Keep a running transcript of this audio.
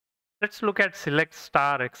Let's look at select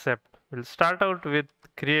star except. We'll start out with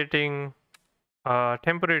creating a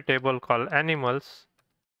temporary table called animals,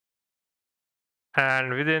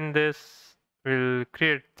 and within this we'll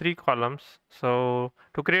create 3 columns. So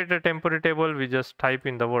to create a temporary table, we just type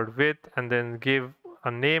in the word with and then give a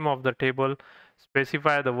name of the table,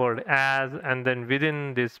 specify the word as, and then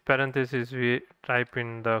within this parenthesis we type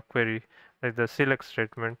in the query, like the select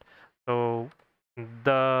statement. So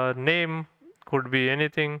the name could be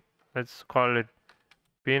anything. Let's call it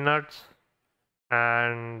peanuts,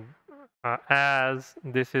 and as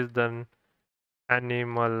this is the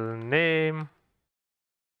animal name,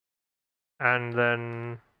 and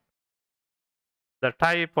then the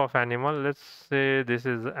type of animal, let's say this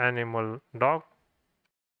is animal dog,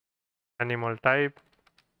 animal type,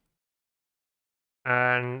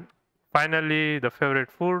 and finally the favorite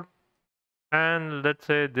food, and let's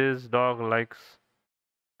say this dog likes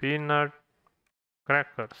peanut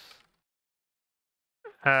crackers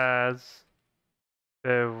as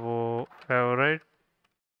favorite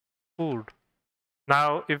food.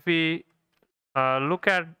 Now if we look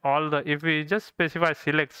at all the, if we just specify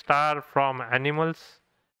select star from animals,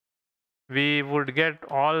 we would get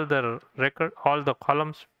all the record, all the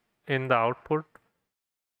columns in the output.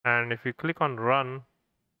 And if we click on run,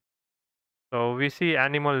 so we see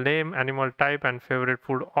animal name, animal type, and favorite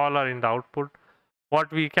food all are in the output.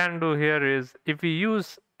 What we can do here is if we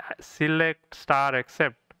use select star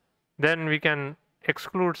except, then we can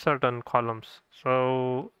exclude certain columns.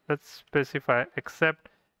 So let's specify except,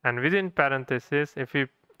 and within parentheses, if we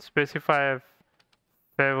specify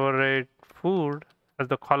favorite food as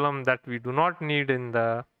the column that we do not need in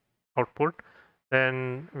the output,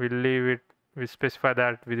 then we leave it, we specify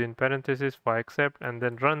that within parentheses for except, and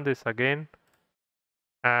then run this again.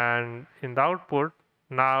 And in the output,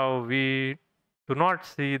 now we do not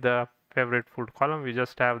see the favorite food column, we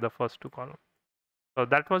just have the first 2 columns. So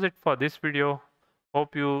that was it for this video.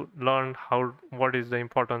 Hope you learned what is the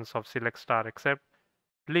importance of select star except.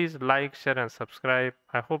 Please like, share, and subscribe.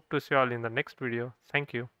 I hope to see you all in the next video.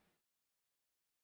 Thank you.